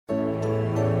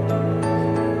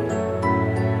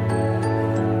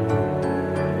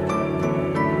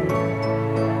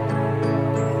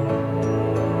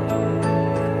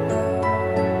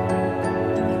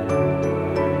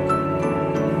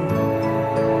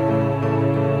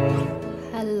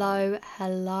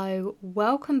Hello.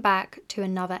 Welcome back to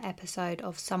another episode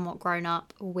of Somewhat Grown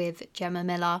Up with Gemma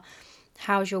Miller.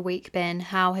 How's your week been?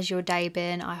 How has your day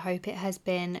been? I hope it has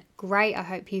been great. I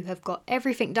hope you have got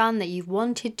everything done that you've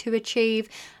wanted to achieve,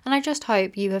 and I just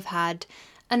hope you have had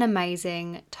an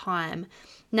amazing time.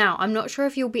 Now, I'm not sure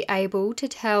if you'll be able to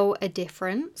tell a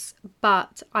difference,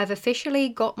 but I've officially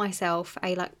got myself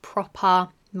a proper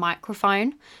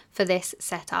microphone for this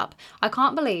setup. I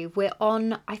can't believe we're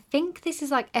on, I think this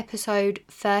is episode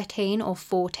 13 or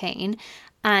 14,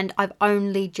 and I've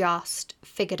only just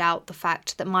figured out the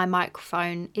fact that my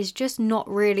microphone is just not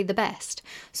really the best.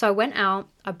 So I went out,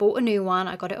 I bought a new one,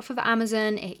 I got it off of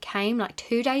Amazon, it came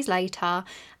 2 days later,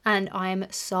 and I'm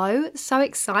so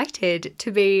excited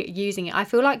to be using it. I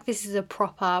feel like this is a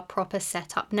proper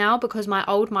setup now, because my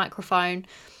old microphone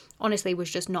honestly was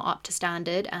just not up to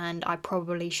standard, and I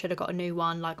probably should have got a new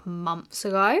one months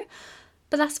ago.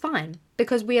 But that's fine,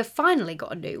 because we have finally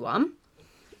got a new one,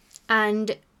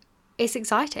 and it's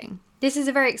exciting. This is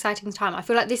a very exciting time. I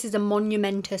feel like this is a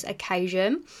monumentous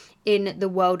occasion in the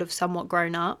world of Somewhat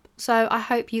Grown Up. So I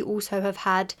hope you also have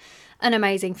had an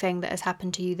amazing thing that has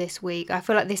happened to you this week. I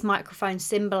feel like this microphone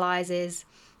symbolises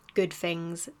good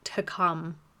things to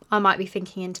come. I might be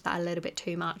thinking into that a little bit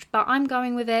too much, but I'm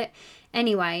going with it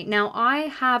anyway. Now, I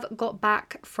have got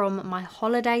back from my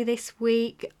holiday this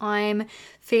week. I'm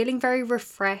feeling very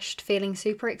refreshed, feeling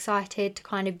super excited to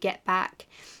kind of get back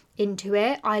into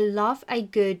it. I love a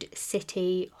good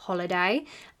city holiday,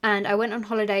 and I went on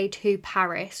holiday to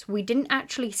Paris. We didn't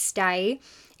actually stay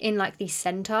in the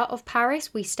centre of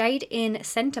Paris. We stayed in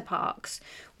Centre Parks,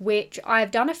 which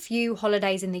I've done a few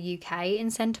holidays in the UK in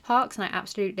Centre Parks, and I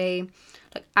absolutely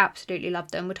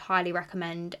love them. Would highly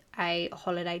recommend a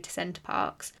holiday to Centre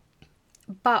Parks.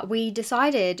 But we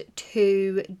decided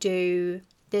to do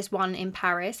this one in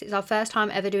Paris. It's our first time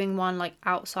ever doing one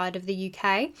outside of the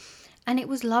UK. And it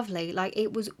was lovely.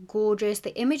 It was gorgeous.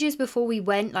 The images before we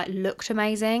went looked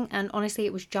amazing, and honestly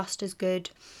it was just as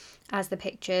good as the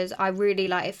pictures. I really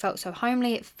it felt so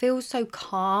homely. It feels so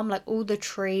calm, all the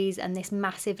trees and this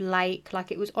massive lake.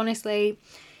 It was honestly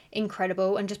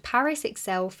incredible, and just Paris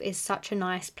itself is such a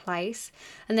nice place.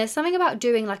 And there's something about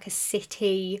doing a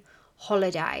city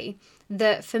holiday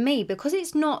that, for me, because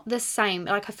it's not the same,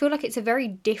 I feel like it's a very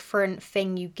different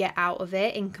thing you get out of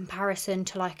it in comparison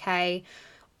to a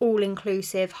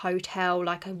all-inclusive hotel,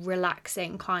 a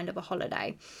relaxing kind of a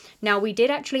holiday. Now, we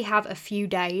did actually have a few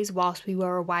days whilst we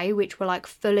were away which were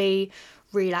fully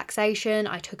relaxation.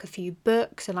 I took a few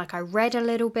books and I read a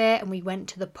little bit, and we went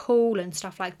to the pool and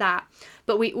stuff like that.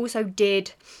 But we also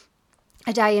did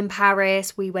a day in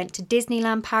Paris. We went to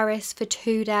Disneyland Paris for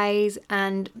 2 days,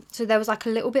 and so there was a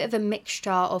little bit of a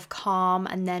mixture of calm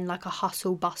and then a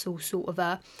hustle bustle sort of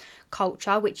a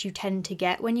culture, which you tend to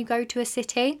get when you go to a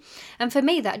city. And for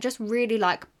me, that just really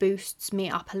boosts me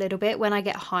up a little bit when I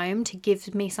get home, to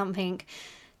give me something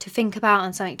to think about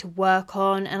and something to work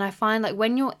on. And I find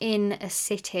when you're in a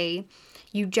city,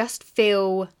 you just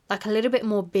feel a little bit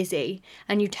more busy,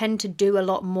 and you tend to do a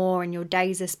lot more, and your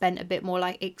days are spent a bit more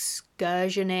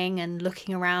excursioning and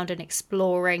looking around and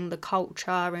exploring the culture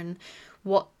and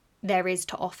what there is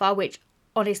to offer, which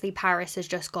honestly Paris has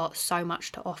just got so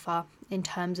much to offer in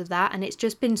terms of that. And it's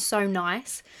just been so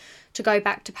nice to go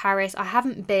back to Paris. I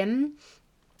haven't been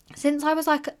since I was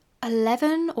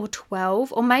 11 or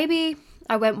 12, or maybe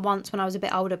I went once when I was a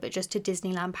bit older, but just to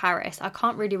Disneyland Paris. I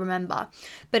can't really remember,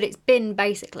 but it's been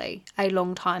basically a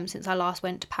long time since I last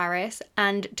went to Paris.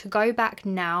 And to go back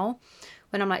now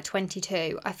when I'm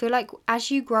 22, I feel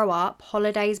as you grow up,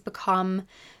 holidays become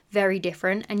very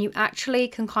different, and you actually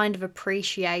can kind of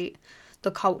appreciate the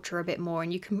culture a bit more,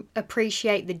 and you can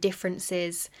appreciate the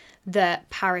differences that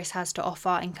Paris has to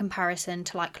offer in comparison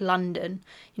to London,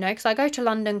 because I go to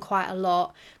London quite a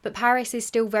lot, but Paris is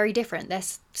still very different. They're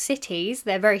cities,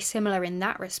 they're very similar in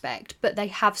that respect, but they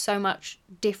have so much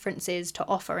differences to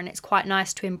offer, and it's quite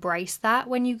nice to embrace that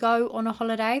when you go on a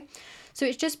holiday. So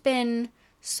it's just been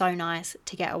so nice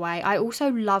to get away. I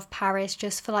also love Paris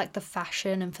just for the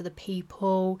fashion and for the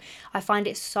people. I find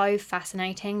it so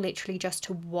fascinating literally just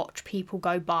to watch people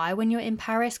go by when you're in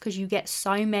Paris, because you get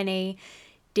so many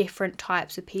different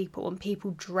types of people, and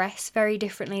people dress very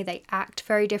differently, they act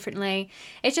very differently.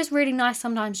 It's just really nice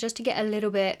sometimes just to get a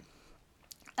bit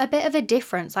of a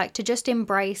difference, to just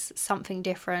embrace something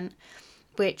different,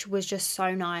 which was just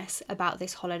so nice about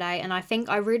this holiday. And I think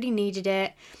I really needed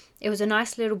it. It was a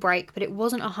nice little break, but it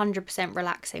wasn't 100%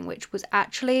 relaxing, which was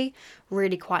actually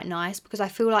really quite nice, because I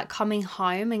feel coming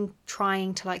home and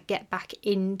trying to get back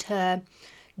into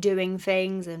doing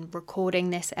things and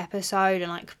recording this episode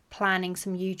and planning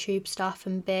some YouTube stuff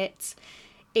and bits,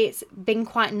 it's been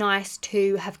quite nice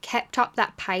to have kept up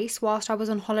that pace whilst I was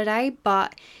on holiday,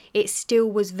 but it still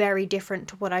was very different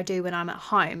to what I do when I'm at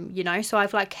home, you know? So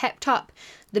I've like kept up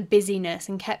the busyness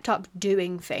and kept up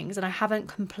doing things, and I haven't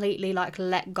completely like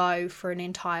let go for an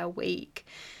entire week.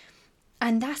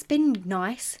 And that's been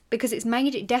nice because it's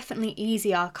made it definitely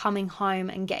easier coming home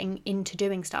and getting into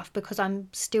doing stuff, because I'm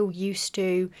still used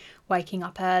to waking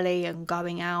up early and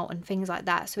going out and things like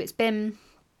that. So it's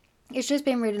just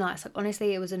been really nice. Like,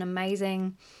 honestly, it was an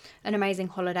amazing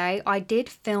holiday. I did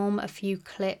film a few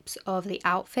clips of the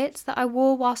outfits that I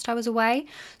wore whilst I was away.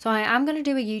 So I am going to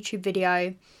do a YouTube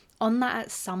video on that at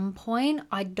some point.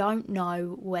 I don't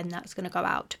know when that's going to go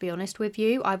out, to be honest with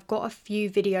you. I've got a few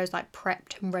videos like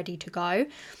prepped and ready to go.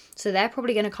 So they're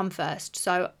probably going to come first.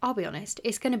 So I'll be honest,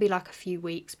 it's going to be like a few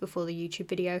weeks before the YouTube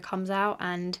video comes out,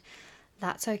 and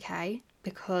that's okay,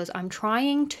 because I'm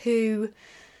trying to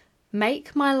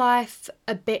make my life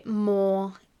a bit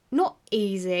more, not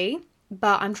easy,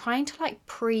 but I'm trying to like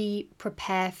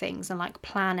prepare things and like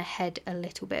plan ahead a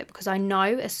little bit, because I know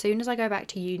as soon as I go back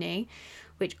to uni,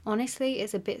 which honestly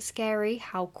is a bit scary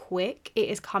how quick it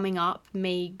is coming up,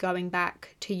 me going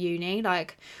back to uni.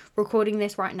 Like, recording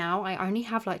this right now, I only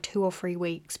have like 2 or 3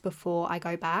 weeks before I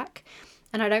go back,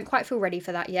 and I don't quite feel ready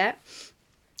for that yet.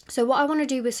 So what I want to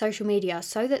do with social media,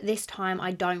 so that this time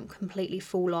I don't completely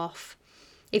fall off.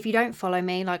 If you don't follow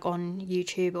me like on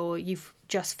YouTube, or you've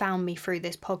just found me through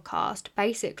this podcast,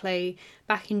 basically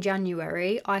back in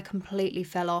January, I completely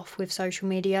fell off with social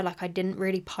media. Like, I didn't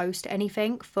really post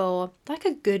anything for like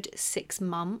a good 6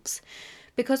 months,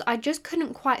 because I just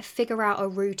couldn't quite figure out a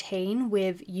routine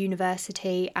with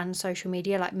university and social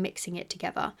media, like mixing it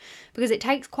together, because it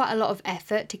takes quite a lot of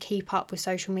effort to keep up with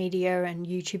social media and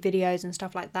YouTube videos and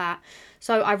stuff like that.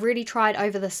 So I've really tried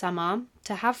over the summer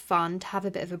to have fun, to have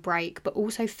a bit of a break, but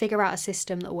also figure out a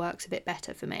system that works a bit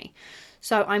better for me.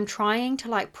 So I'm trying to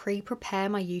like pre-prepare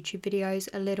my YouTube videos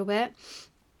a little bit,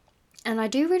 and I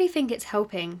do really think it's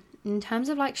helping in terms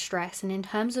of like stress, and in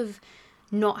terms of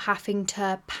not having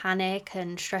to panic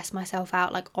and stress myself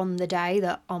out like on the day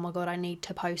that, oh my god, I need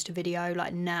to post a video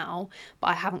like now, but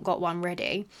I haven't got one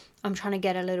ready. I'm trying to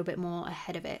get a little bit more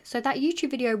ahead of it. So that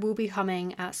YouTube video will be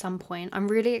coming at some point. I'm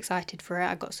really excited for it.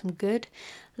 I got some good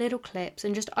little clips,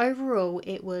 and just overall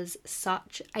it was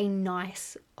such a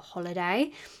nice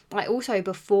holiday. Like, also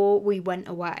before we went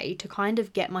away, to kind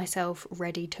of get myself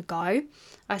ready to go,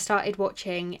 I started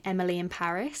watching Emily in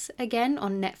Paris again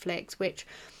on Netflix, which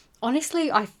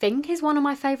honestly I think is one of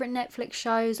my favourite Netflix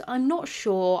shows. I'm not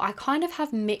sure. I kind of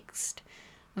have mixed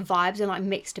vibes and like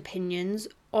mixed opinions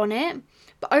on it,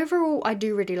 but overall I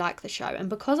do really like the show. And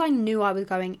because I knew I was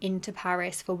going into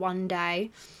Paris for one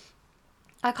day,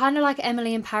 I kind of like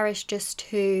Emily in Paris just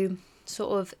to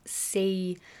sort of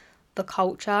see the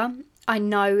culture. I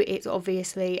know it's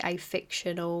obviously a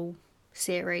fictional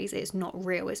series, it's not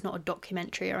real, it's not a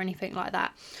documentary or anything like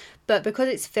that, but because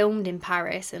it's filmed in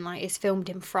Paris and like it's filmed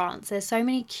in France, there's so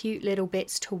many cute little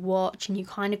bits to watch, and you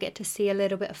kind of get to see a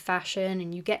little bit of fashion,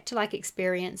 and you get to like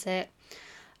experience it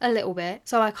a little bit.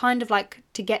 So I kind of like,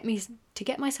 to get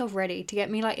myself ready, to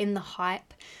get me like in the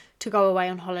hype to go away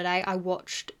on holiday, I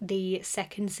watched the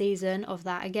second season of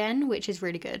that again, which is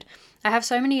really good. I have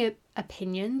so many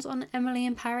opinions on Emily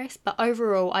in Paris, but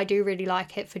overall I do really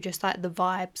like it for just like the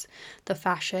vibes, the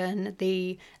fashion,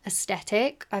 the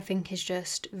aesthetic. I think is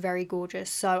just very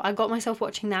gorgeous. So I got myself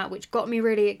watching that, which got me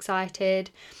really excited,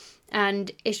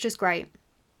 and it's just great.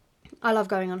 I love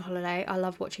going on holiday. I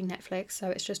love watching Netflix, so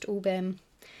it's all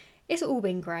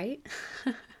been great.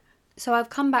 So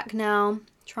I've come back now,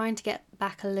 trying to get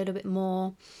back a little bit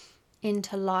more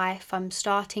into life. I'm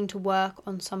starting to work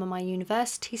on some of my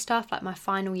university stuff, like my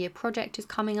final year project is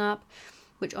coming up,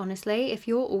 which honestly, if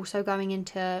you're also going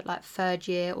into like 3rd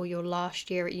year or your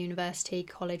last year at university,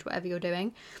 college, whatever you're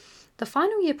doing, the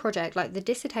final year project, like the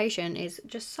dissertation, is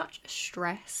just such a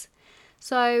stress.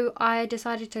 So I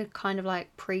decided to kind of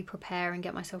like pre-prepare and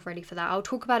get myself ready for that. I'll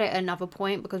talk about it at another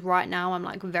point, because right now I'm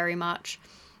like very much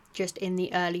just in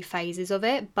the early phases of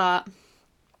it, but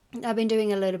I've been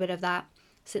doing a little bit of that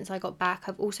since I got back.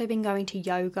 I've also been going to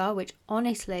yoga, which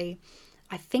honestly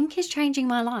I think is changing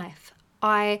my life.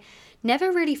 I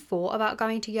never really thought about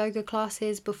going to yoga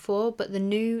classes before, but the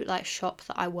new like shop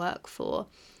that I work for,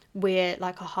 we're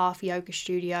like a half yoga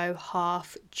studio,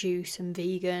 half juice and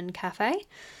vegan cafe.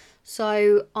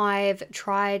 So I've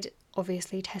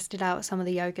obviously tested out some of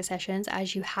the yoga sessions,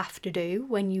 as you have to do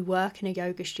when you work in a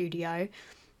yoga studio.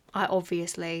 I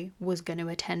obviously was going to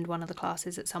attend one of the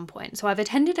classes at some point. So I've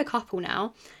attended a couple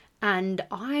now, and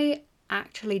I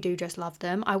actually do just love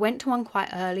them. I went to one quite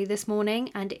early this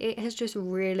morning, and it has just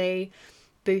really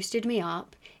boosted me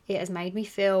up. It has made me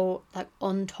feel like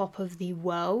on top of the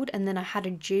world. And then I had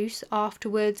a juice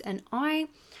afterwards, and I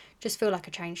just feel like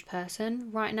a changed person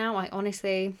right now.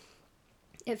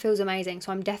 It feels amazing.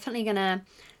 So I'm definitely gonna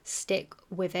stick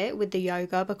with it with the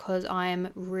yoga because I am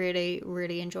really,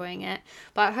 really enjoying it.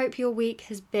 But I hope your week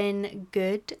has been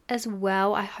good as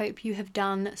well. I hope you have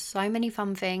done so many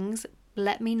fun things.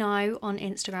 Let me know on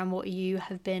Instagram what you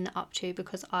have been up to,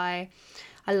 because I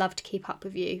love to keep up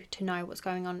with you, to know what's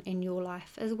going on in your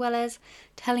life, as well as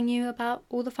telling you about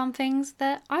all the fun things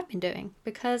that I've been doing,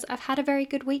 because I've had a very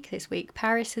good week this week.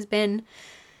 Paris has been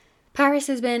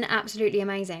absolutely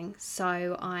amazing,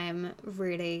 so I'm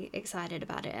really excited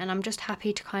about it, and I'm just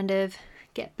happy to kind of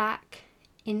get back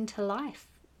into life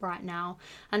right now.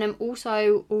 And I'm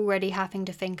also already having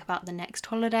to think about the next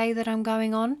holiday that I'm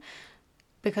going on,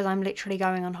 because I'm literally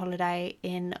going on holiday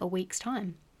in a week's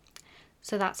time.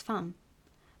 So that's fun.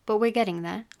 But we're getting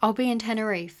there. I'll be in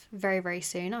Tenerife very, very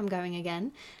soon. I'm going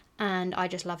again. And I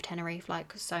just love Tenerife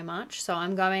like so much. So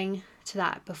I'm going to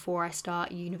that before I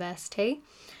start university.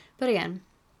 But again,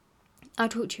 I'll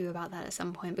talk to you about that at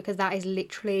some point, because that is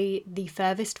literally the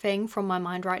furthest thing from my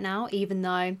mind right now, even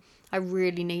though I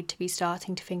really need to be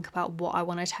starting to think about what I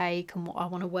want to take and what I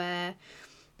want to wear,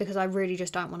 because I really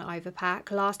just don't want to overpack.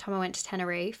 Last time I went to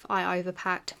Tenerife, I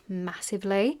overpacked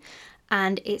massively,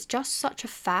 and it's just such a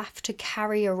faff to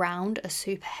carry around a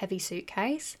super heavy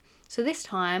suitcase. So this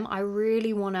time I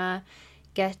really want to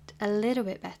get a little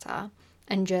bit better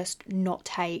and just not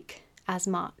take as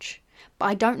much. But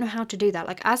I don't know how to do that.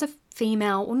 Like, as a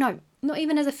female, or no, not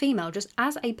even as a female, just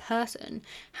as a person,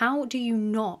 how do you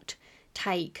not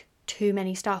take too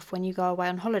many stuff when you go away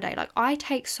on holiday? Like, I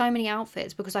take so many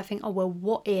outfits because I think, oh well,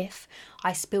 what if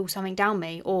I spill something down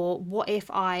me, or what if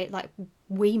I like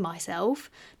wee myself?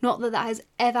 Not that that has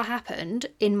ever happened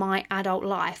in my adult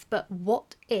life, but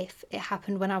what if it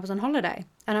happened when I was on holiday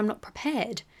and I'm not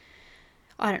prepared?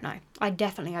 I don't know. I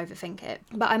definitely overthink it.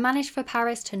 But I managed for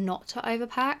Paris to not to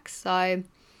overpack, so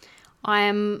I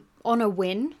am on a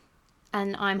win,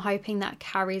 and I'm hoping that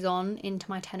carries on into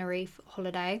my Tenerife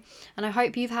holiday. And I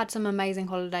hope you've had some amazing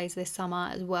holidays this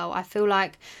summer as well. I feel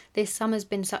like this summer's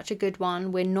been such a good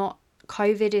one.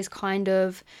 COVID is kind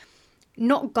of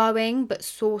not going, but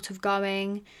sort of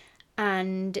going.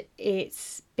 And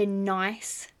it's been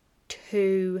nice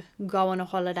to go on a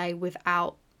holiday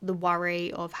without the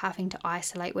worry of having to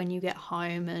isolate when you get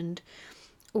home and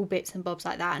all bits and bobs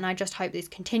like that. And I just hope this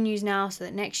continues now, so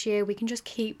that next year we can just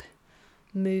keep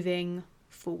moving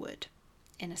forward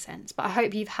in a sense. But I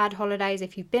hope you've had holidays.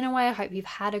 If you've been away, I hope you've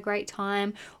had a great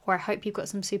time, or I hope you've got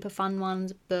some super fun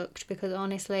ones booked, because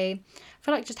honestly, I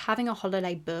feel like just having a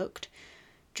holiday booked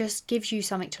just gives you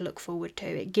something to look forward to.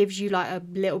 It gives you like a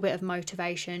little bit of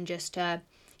motivation just to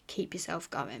keep yourself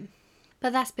going.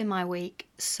 But that's been my week.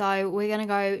 So we're going to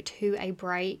go to a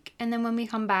break, and then when we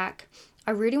come back,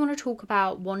 I really want to talk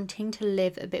about wanting to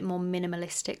live a bit more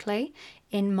minimalistically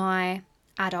in my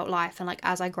adult life. And like,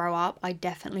 as I grow up, I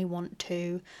definitely want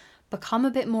to become a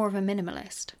bit more of a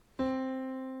minimalist.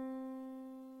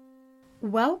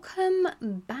 Welcome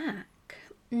back.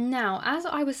 Now, as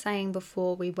I was saying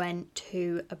before we went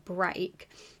to a break,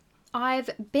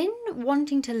 I've been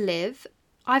wanting to live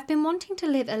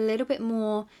a little bit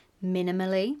more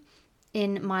minimally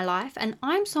in my life, and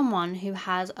I'm someone who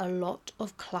has a lot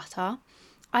of clutter.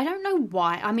 I don't know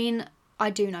why. I mean,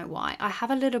 I do know why. I have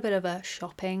a little bit of a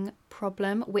shopping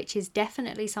problem, which is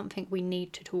definitely something we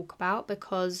need to talk about,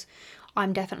 because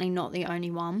I'm definitely not the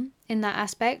only one in that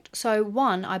aspect. So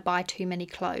 1, I buy too many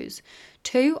clothes.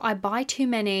 2, I buy too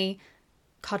many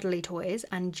cuddly toys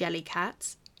and jelly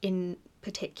cats in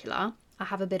particular. I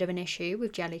have a bit of an issue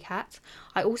with jelly cats.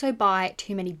 I also buy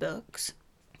too many books.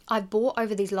 I've bought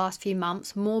over these last few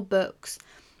months more books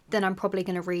than I'm probably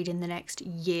going to read in the next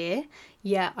year,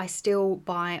 yet I still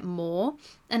buy more.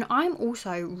 And I'm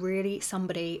also really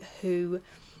somebody who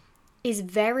is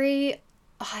very,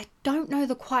 I don't know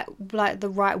the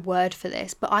right word for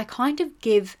this, but I kind of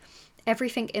give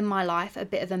everything in my life a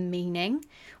bit of a meaning,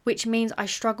 which means I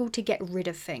struggle to get rid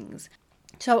of things.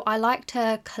 So I like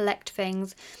to collect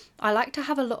things. I like to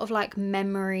have a lot of like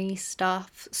memory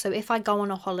stuff. So if I go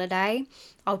on a holiday,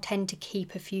 I'll tend to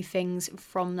keep a few things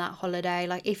from that holiday.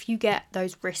 Like if you get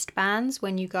those wristbands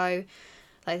when you go,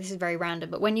 like this is very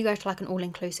random, but when you go to like an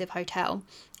all-inclusive hotel,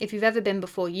 if you've ever been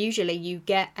before, usually you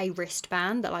get a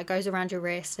wristband that like goes around your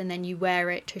wrist, and then you wear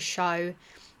it to show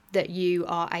that you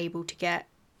are able to get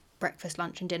breakfast,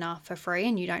 lunch and dinner for free,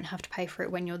 and you don't have to pay for it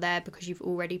when you're there because you've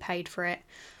already paid for it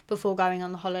before going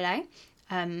on the holiday.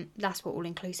 That's what all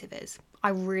inclusive is. I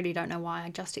really don't know why I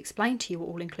just explained to you what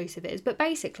all-inclusive is, but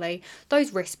basically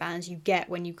those wristbands you get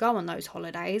when you go on those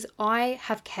holidays, I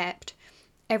have kept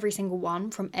every single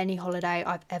one from any holiday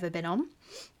I've ever been on.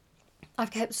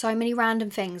 I've kept so many random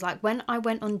things, like when I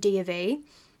went on D&V,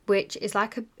 which is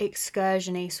like a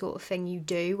excursion-y sort of thing you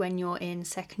do when you're in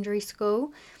secondary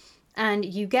school, and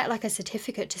you get like a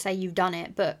certificate to say you've done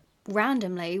it. But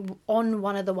randomly, on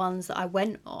one of the ones that I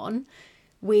went on,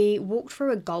 we walked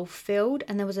through a golf field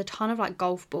and there was a ton of like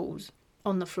golf balls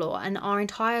on the floor, and our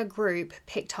entire group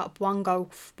picked up one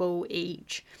golf ball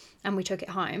each and we took it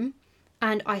home.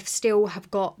 And I still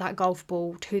have got that golf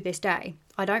ball to this day.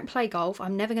 I don't play golf,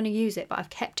 I'm never going to use it, but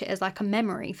I've kept it as like a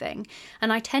memory thing.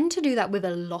 And I tend to do that with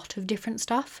a lot of different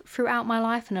stuff throughout my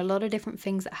life and a lot of different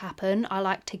things that happen. I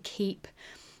like to keep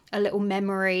a little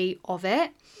memory of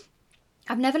it.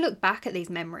 I've never looked back at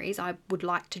these memories, I would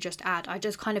like to just add. I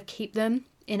just kind of keep them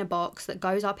in a box that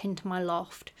goes up into my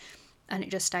loft and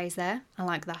it just stays there. And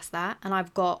like, that's that. And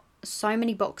I've got so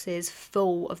many boxes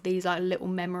full of these like little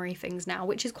memory things now,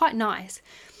 which is quite nice.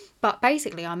 But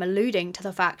basically I'm alluding to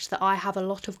the fact that I have a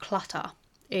lot of clutter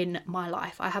in my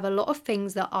life. I have a lot of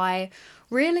things that I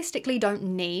realistically don't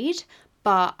need,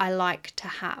 but I like to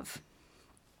have.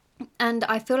 And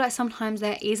I feel like sometimes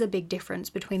there is a big difference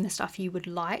between the stuff you would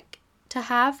like to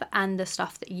have and the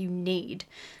stuff that you need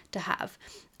to have.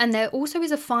 And there also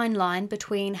is a fine line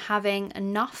between having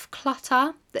enough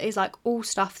clutter that is like all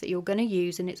stuff that you're going to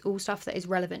use and it's all stuff that is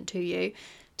relevant to you,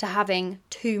 to having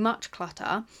too much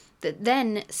clutter that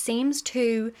then seems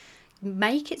to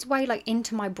make its way like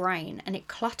into my brain and it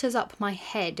clutters up my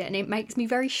head and it makes me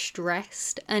very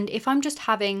stressed. And if I'm just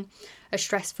having a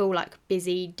stressful like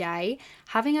busy day,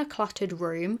 having a cluttered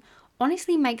room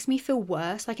honestly makes me feel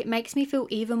worse. Like, it makes me feel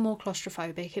even more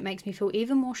claustrophobic. It makes me feel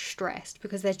even more stressed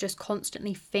because there's just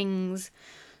constantly things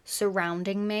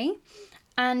surrounding me.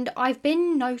 And I've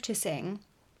been noticing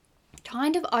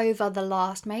kind of over the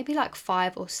last maybe like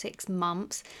 5 or 6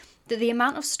 months that the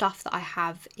amount of stuff that I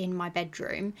have in my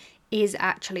bedroom is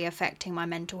actually affecting my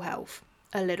mental health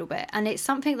a little bit. And it's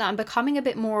something that I'm becoming a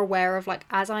bit more aware of, like,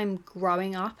 as I'm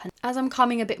growing up and as I'm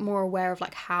coming a bit more aware of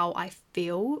like how I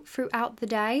feel throughout the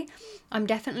day. I'm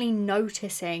definitely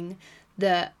noticing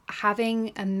that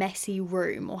having a messy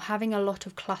room or having a lot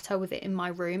of clutter with it in my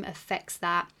room affects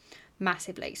that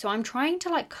massively. So I'm trying to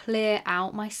like clear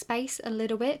out my space a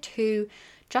little bit to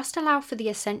just allow for the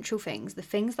essential things, the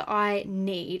things that I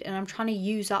need, and I'm trying to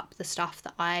use up the stuff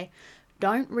that I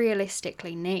don't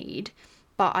realistically need,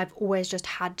 but I've always just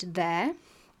had there.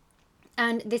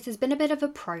 And this has been a bit of a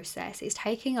process. It's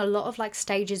taking a lot of like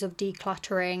stages of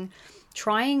decluttering,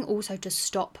 trying also to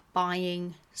stop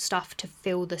buying stuff to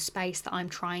fill the space that I'm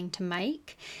trying to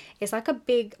make. It's like a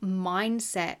big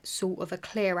mindset sort of a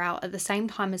clear out at the same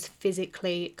time as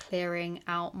physically clearing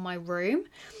out my room.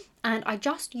 And I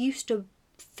just used to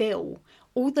fill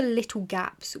all the little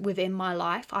gaps within my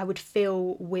life, I would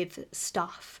fill with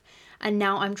stuff. And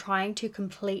now I'm trying to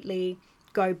completely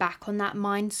go back on that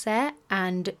mindset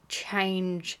and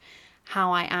change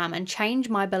how I am and change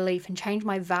my belief and change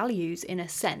my values in a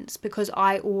sense, because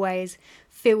I always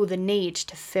feel the need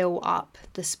to fill up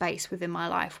the space within my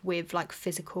life with like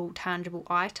physical, tangible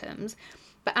items.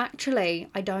 But actually,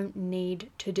 I don't need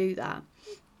to do that.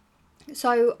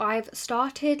 So I've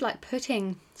started like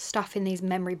putting stuff in these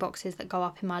memory boxes that go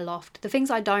up in my loft. The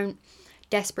things I don't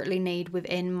desperately need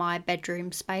within my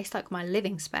bedroom space, like my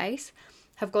living space,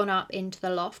 have gone up into the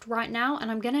loft right now,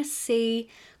 and I'm gonna see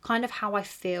kind of how I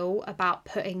feel about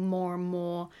putting more and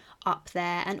more up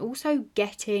there and also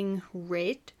getting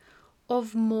rid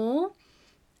of more.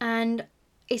 And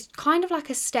it's kind of like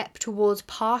a step towards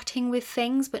parting with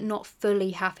things but not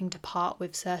fully having to part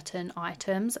with certain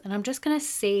items, and I'm just gonna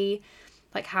see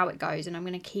like how it goes, and I'm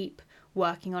gonna keep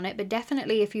working on it. But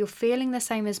definitely, if you're feeling the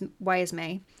same way as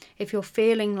me, if you're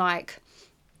feeling like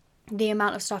the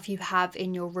amount of stuff you have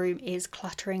in your room is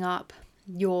cluttering up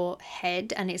your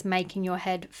head and it's making your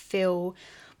head feel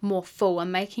more full and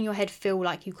making your head feel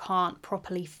like you can't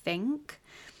properly think,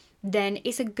 then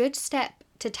it's a good step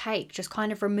to take, just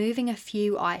kind of removing a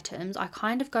few items. I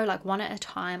kind of go like one at a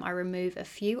time. I remove a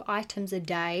few items a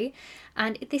day,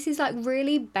 and this is like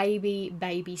really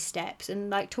baby steps and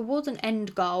like towards an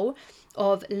end goal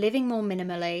of living more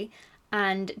minimally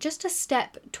and just a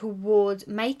step towards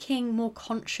making more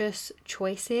conscious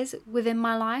choices within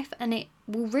my life. And it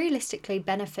will realistically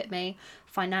benefit me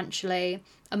financially,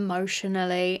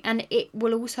 emotionally, and it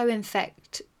will also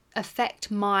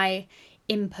affect my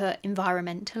input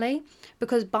environmentally,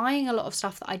 because buying a lot of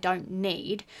stuff that I don't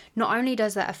need, not only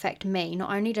does that affect me,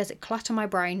 not only does it clutter my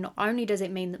brain, not only does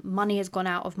it mean that money has gone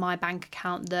out of my bank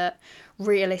account that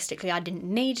realistically I didn't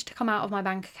need to come out of my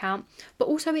bank account, but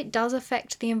also it does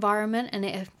affect the environment and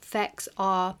it affects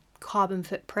our carbon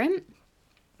footprint.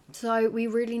 So we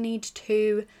really need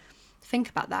to think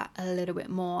about that a little bit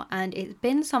more. And it's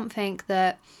been something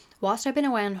that whilst I've been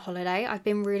away on holiday, I've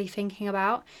been really thinking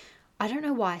about. I don't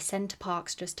know why Centre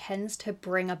Parks just tends to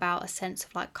bring about a sense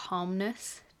of like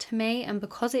calmness to me, and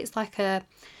because it's like a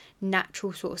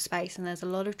natural sort of space and there's a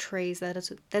lot of trees,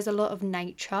 there's a lot of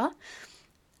nature,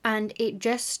 and it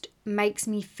just makes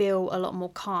me feel a lot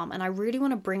more calm, and I really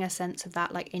want to bring a sense of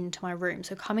that like into my room.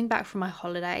 So coming back from my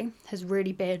holiday has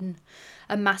really been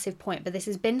a massive point, but this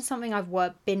has been something I've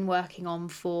been working on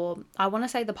for, I want to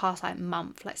say, the past like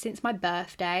month, like since my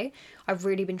birthday. I've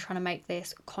really been trying to make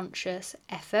this conscious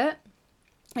effort.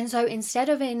 And so instead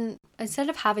of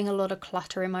having a lot of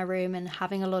clutter in my room and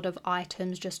having a lot of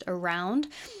items just around,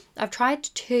 I've tried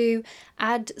to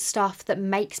add stuff that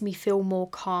makes me feel more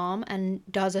calm and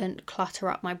doesn't clutter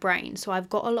up my brain. So I've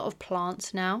got a lot of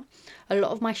plants now. A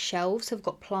lot of my shelves have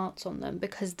got plants on them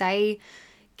because they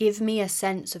give me a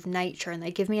sense of nature and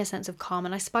they give me a sense of calm.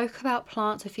 And I spoke about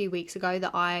plants a few weeks ago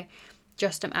that I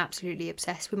just am absolutely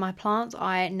obsessed with my plants.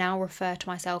 I now refer to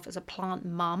myself as a plant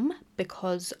mum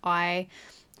because I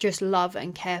just love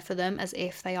and care for them as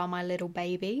if they are my little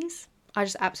babies. I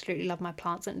just absolutely love my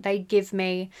plants, and they give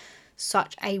me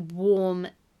such a warm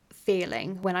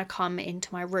feeling when I come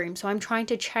into my room. So I'm trying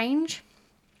to change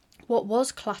what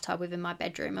was clutter within my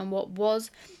bedroom and what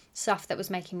was stuff that was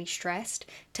making me stressed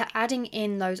to adding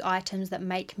in those items that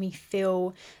make me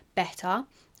feel better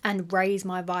and raise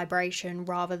my vibration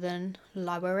rather than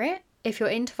lower it. If you're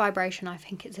into vibration, I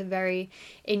think it's a very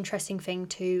interesting thing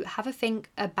to have a think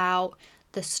about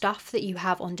the stuff that you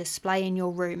have on display in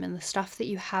your room and the stuff that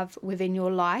you have within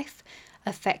your life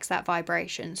affects that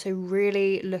vibration. So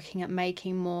really looking at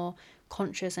making more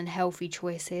conscious and healthy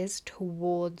choices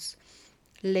towards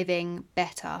living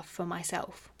better for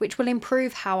myself, which will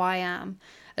improve how I am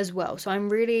as well. So I'm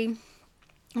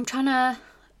trying to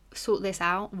sort this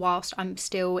out whilst I'm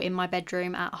still in my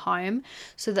bedroom at home,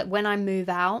 so that when I move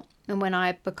out and when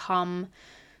I become,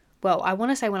 well, I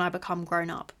want to say when I become grown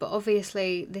up, but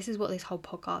obviously this is what this whole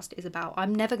podcast is about.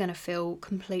 I'm never going to feel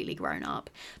completely grown up,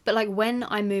 but like when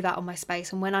I move out of my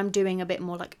space and when I'm doing a bit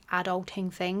more like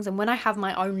adulting things and when I have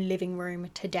my own living room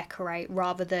to decorate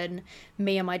rather than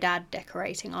me and my dad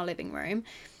decorating our living room,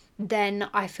 then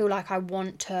I feel like I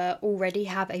want to already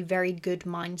have a very good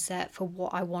mindset for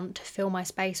what I want to fill my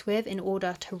space with in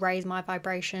order to raise my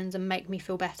vibrations and make me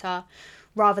feel better,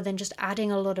 rather than just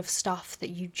adding a lot of stuff that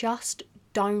you just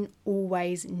don't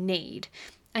always need.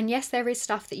 And yes, there is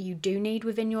stuff that you do need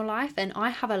within your life, and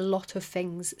I have a lot of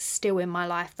things still in my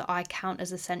life that I count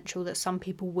as essential that some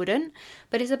people wouldn't,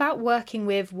 but it's about working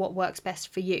with what works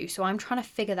best for you. So I'm trying to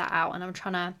figure that out, and I'm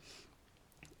trying to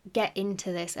get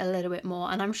into this a little bit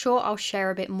more, and I'm sure I'll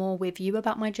share a bit more with you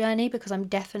about my journey, because I'm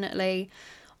definitely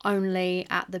only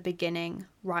at the beginning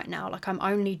right now. Like I'm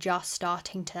only just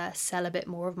starting to sell a bit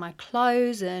more of my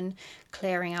clothes and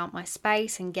clearing out my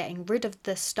space and getting rid of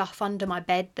the stuff under my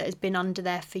bed that has been under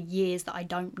there for years that I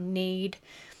don't need.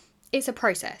 It's a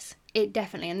process, it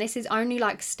definitely, and this is only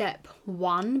like step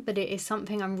one, but it is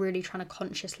something I'm really trying to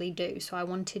consciously do. So I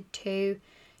wanted to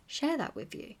share that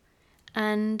with you,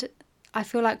 and I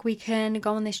feel like we can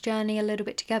go on this journey a little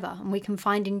bit together and we can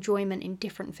find enjoyment in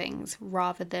different things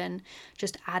rather than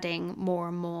just adding more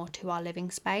and more to our living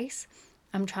space.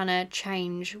 I'm trying to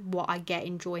change what I get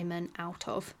enjoyment out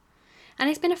of. And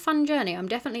it's been a fun journey. I'm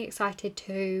definitely excited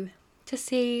to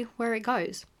see where it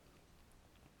goes.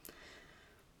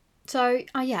 So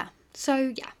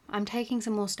I'm taking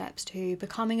some more steps to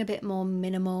becoming a bit more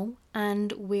minimal,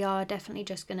 and we are definitely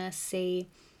just going to see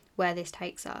where this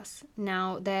takes us.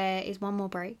 Now, there is one more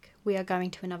break. We are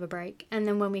going to another break, and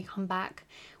then when we come back,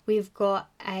 we've got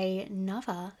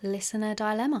another listener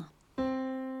dilemma.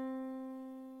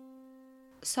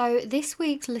 So this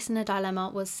week's listener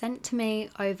dilemma was sent to me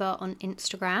over on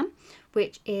Instagram,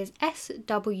 which is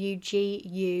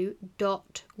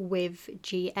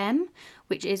swgu.withgm,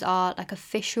 which is our like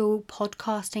official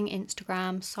podcasting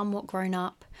Instagram, somewhat grown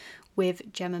up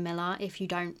with Gemma Miller. If you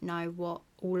don't know what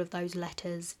all of those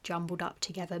letters jumbled up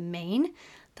together mean,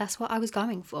 that's what I was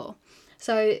going for.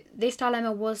 So this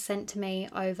dilemma was sent to me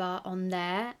over on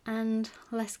there, and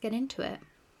let's get into it.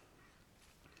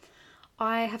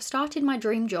 I have started my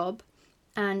dream job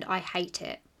and I hate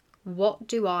it. What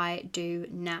do I do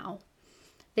now?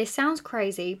 This sounds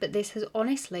crazy, but this has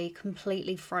honestly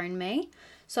completely thrown me.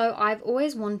 So I've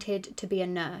always wanted to be a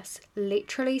nurse.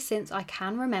 Literally since I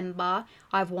can remember,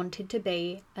 I've wanted to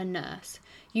be a nurse.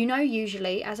 You know,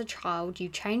 usually as a child, you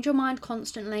change your mind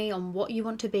constantly on what you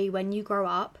want to be when you grow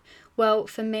up. Well,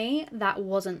 for me, that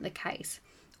wasn't the case.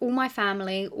 All my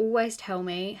family always tell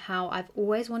me how I've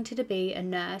always wanted to be a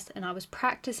nurse, and I was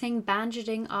practicing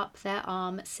bandaging up their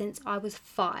arm since I was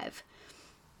 5.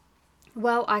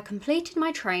 Well, I completed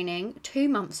my training 2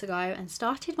 months ago and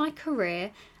started my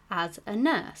career as a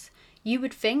nurse. You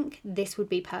would think this would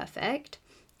be perfect,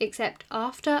 except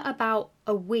after about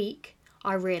a week,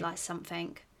 I realised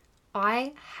something.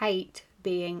 I hate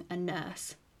being a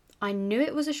nurse. I knew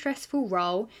it was a stressful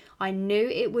role, I knew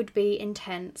it would be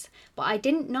intense, but I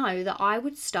didn't know that I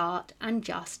would start and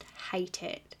just hate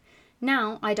it.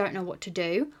 Now I don't know what to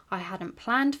do, I hadn't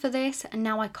planned for this, and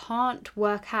now I can't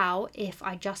work out if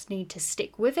I just need to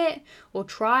stick with it or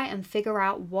try and figure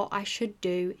out what I should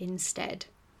do instead.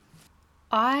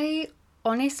 I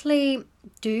honestly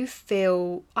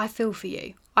I feel for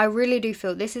you. I really do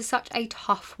feel this is such a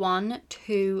tough one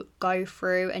to go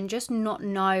through and just not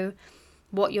know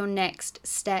what your next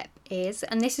step is.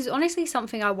 And this is honestly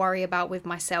something I worry about with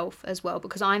myself as well,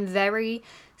 because I'm very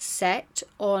set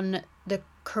on the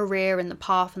career and the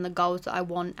path and the goals that I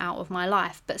want out of my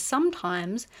life. But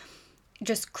sometimes,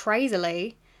 just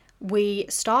crazily, we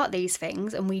start these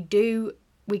things and we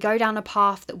go down a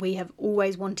path that we have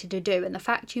always wanted to do. And the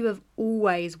fact you have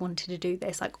always wanted to do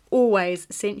this, like always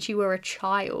since you were a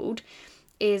child,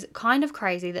 is kind of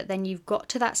crazy that then you've got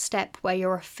to that step where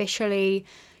you're officially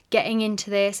getting into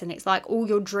this and it's like all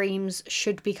your dreams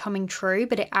should be coming true,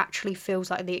 but it actually feels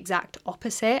like the exact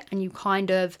opposite and you kind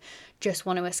of just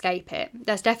want to escape it.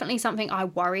 That's definitely something I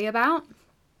worry about,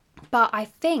 but I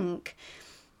think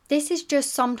this is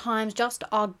just sometimes just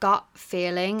our gut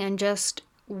feeling and just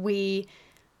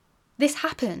this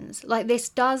happens. Like, this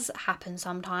does happen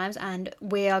sometimes, and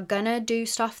we are gonna do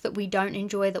stuff that we don't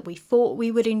enjoy that we thought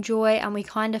we would enjoy, and we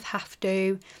kind of have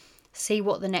to see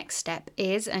what the next step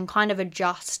is and kind of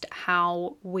adjust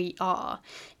how we are.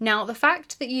 Now, the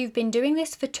fact that you've been doing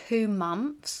this for 2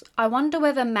 months, I wonder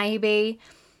whether maybe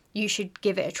you should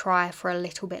give it a try for a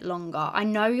little bit longer. I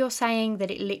know you're saying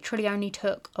that it literally only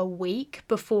took a week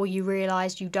before you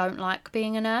realised you don't like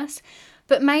being a nurse,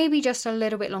 but maybe just a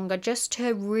little bit longer just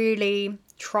to really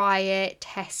try it,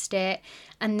 test it,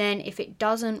 and then if it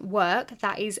doesn't work,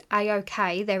 that is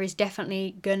a-okay. There is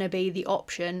definitely gonna be the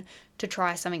option to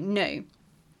try something new.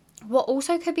 What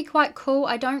also could be quite cool,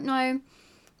 I don't know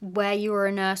where you are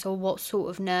a nurse or what sort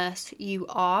of nurse you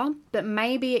are, but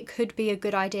maybe it could be a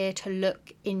good idea to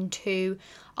look into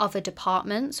other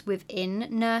departments within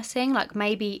nursing. Like,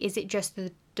 maybe is it just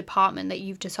the department that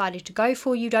you've decided to go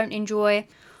for you don't enjoy,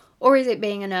 or is it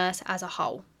being a nurse as a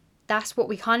whole? That's what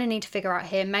we kind of need to figure out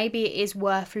here. Maybe it is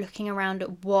worth looking around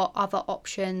at what other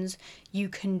options you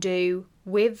can do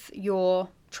with your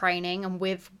training and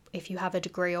with, if you have a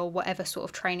degree or whatever sort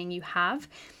of training you have.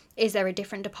 Is there a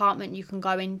different department you can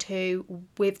go into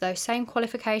with those same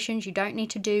qualifications? You don't need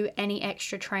to do any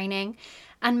extra training,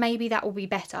 and maybe that will be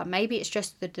better. Maybe it's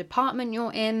just the department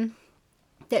you're in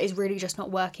that is really just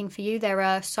not working for you. There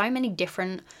are so many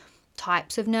different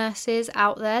types of nurses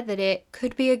out there that it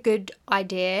could be a good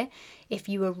idea, if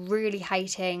you are really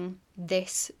hating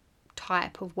this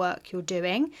type of work you're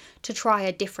doing, to try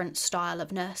a different style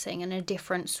of nursing and a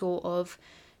different sort of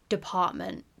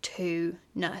department to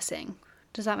nursing.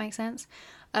 Does that make sense?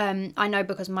 I know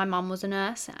because my mum was a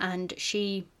nurse and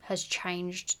she has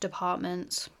changed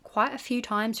departments quite a few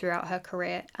times throughout her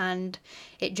career, and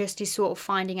it just is sort of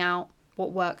finding out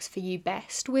what works for you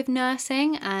best with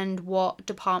nursing and what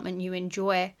department you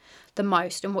enjoy the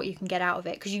most and what you can get out of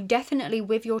it, because you definitely,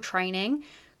 with your training,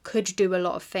 could do a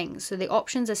lot of things. So the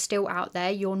options are still out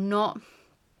there. You're not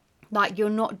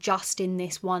just in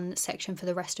this one section for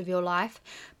the rest of your life.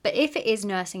 But if it is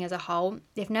nursing as a whole,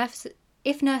 if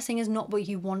nursing is not what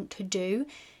you want to do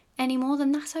anymore,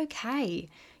 then that's okay.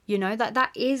 You know,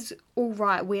 that is all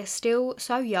right. We're still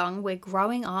so young, we're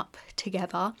growing up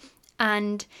together,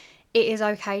 and it is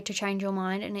okay to change your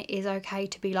mind, and it is okay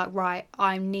to be like, right,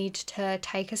 I need to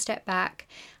take a step back,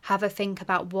 have a think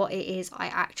about what it is I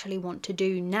actually want to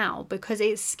do now, because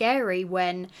it's scary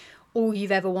when all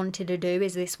you've ever wanted to do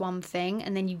is this one thing,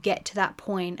 and then you get to that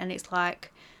point and it's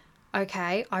like,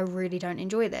 okay, I really don't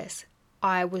enjoy this.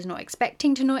 I was not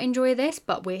expecting to not enjoy this,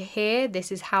 but we're here,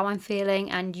 this is how I'm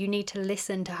feeling, and you need to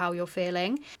listen to how you're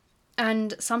feeling.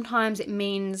 And sometimes it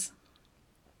means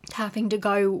having to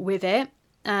go with it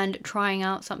and trying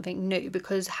out something new,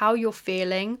 because how you're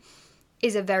feeling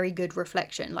is a very good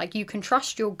reflection. Like, you can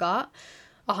trust your gut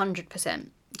 100%.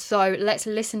 So let's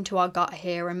listen to our gut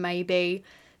here and maybe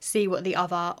see what the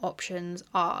other options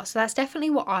are. So that's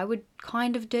definitely what I would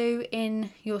kind of do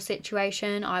in your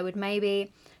situation. I would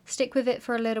maybe stick with it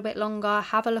for a little bit longer,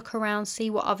 have a look around, see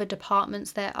what other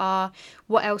departments there are,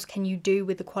 what else can you do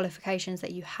with the qualifications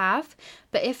that you have.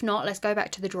 But if not, let's go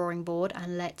back to the drawing board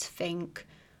and let's think,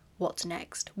 what's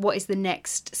next? What is the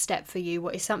next step for you?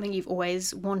 What is something you've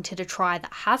always wanted to try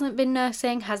that hasn't been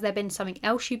nursing? Has there been something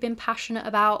else you've been passionate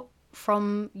about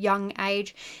from young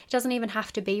age? It doesn't even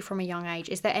have to be from a young age.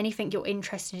 Is there anything you're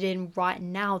interested in right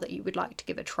now that you would like to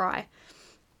give a try?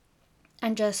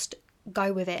 And just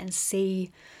go with it and see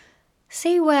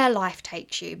where life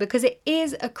takes you, because it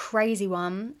is a crazy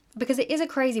one.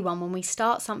 When we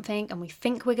start something and we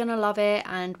think we're going to love it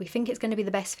and we think it's going to be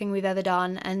the best thing we've ever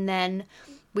done, and then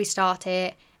we start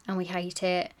it and we hate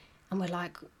it and we're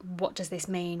like, what does this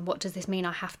mean? What does this mean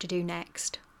I have to do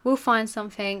next? We'll find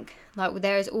something. Like,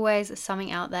 there is always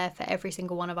something out there for every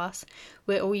single one of us.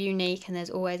 We're all unique and there's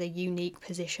always a unique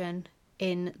position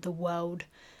in the world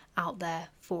out there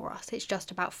for us. It's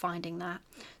just about finding that.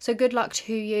 So good luck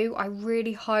to you. I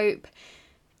really hope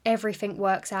everything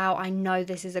works out. I know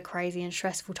this is a crazy and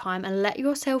stressful time, and let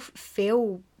yourself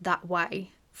feel that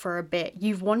way for a bit.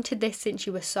 You've wanted this since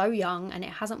you were so young and it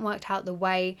hasn't worked out the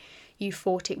way you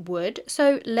thought it would.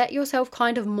 So let yourself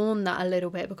kind of mourn that a little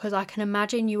bit, because I can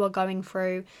imagine you are going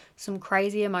through some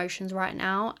crazy emotions right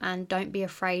now, and don't be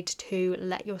afraid to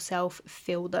let yourself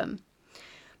feel them.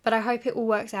 But I hope it all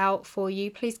works out for you.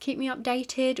 Please keep me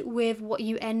updated with what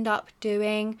you end up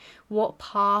doing, what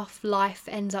path life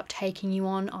ends up taking you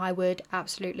on. I would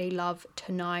absolutely love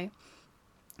to know.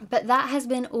 But that has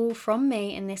been all from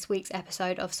me in this week's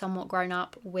episode of Somewhat Grown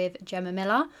Up with Gemma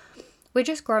Miller. We're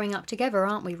just growing up together,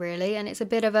 aren't we, really? And it's a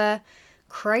bit of a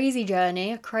crazy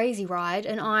journey, a crazy ride,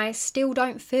 and I still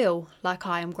don't feel like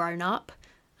I am grown up,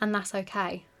 and that's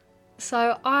okay.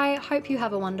 So I hope you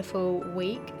have a wonderful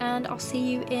week, and I'll see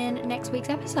you in next week's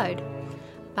episode.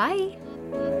 Bye!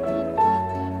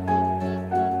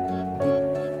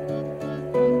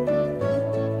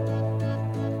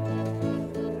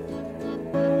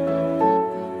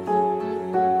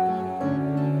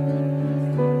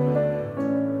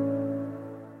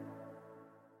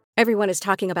 Everyone is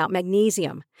talking about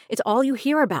magnesium. It's all you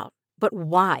hear about. But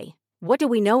why? What do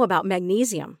we know about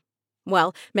magnesium?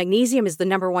 Well, magnesium is the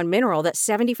number one mineral that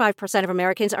 75% of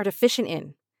Americans are deficient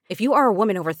in. If you are a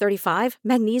woman over 35,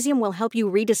 magnesium will help you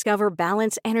rediscover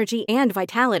balance, energy, and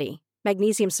vitality.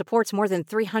 Magnesium supports more than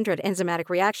 300 enzymatic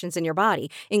reactions in your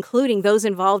body, including those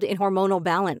involved in hormonal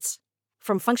balance.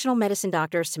 From functional medicine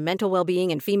doctors to mental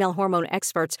well-being and female hormone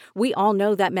experts, we all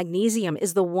know that magnesium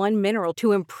is the one mineral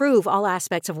to improve all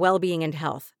aspects of well-being and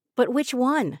health. But which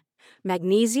one?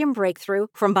 Magnesium Breakthrough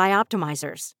from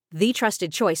Bioptimizers, the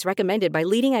trusted choice recommended by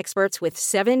leading experts with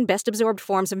 7 best-absorbed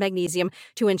forms of magnesium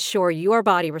to ensure your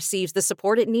body receives the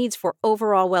support it needs for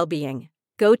overall well-being.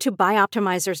 Go to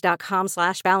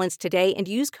bioptimizers.com/balance today and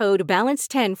use code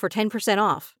BALANCE10 for 10%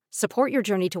 off. Support your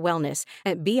journey to wellness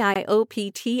at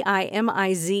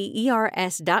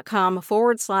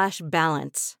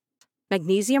bioptimizers.com/balance.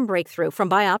 Magnesium Breakthrough from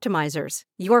Bioptimizers,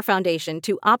 your foundation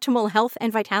to optimal health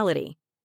and vitality.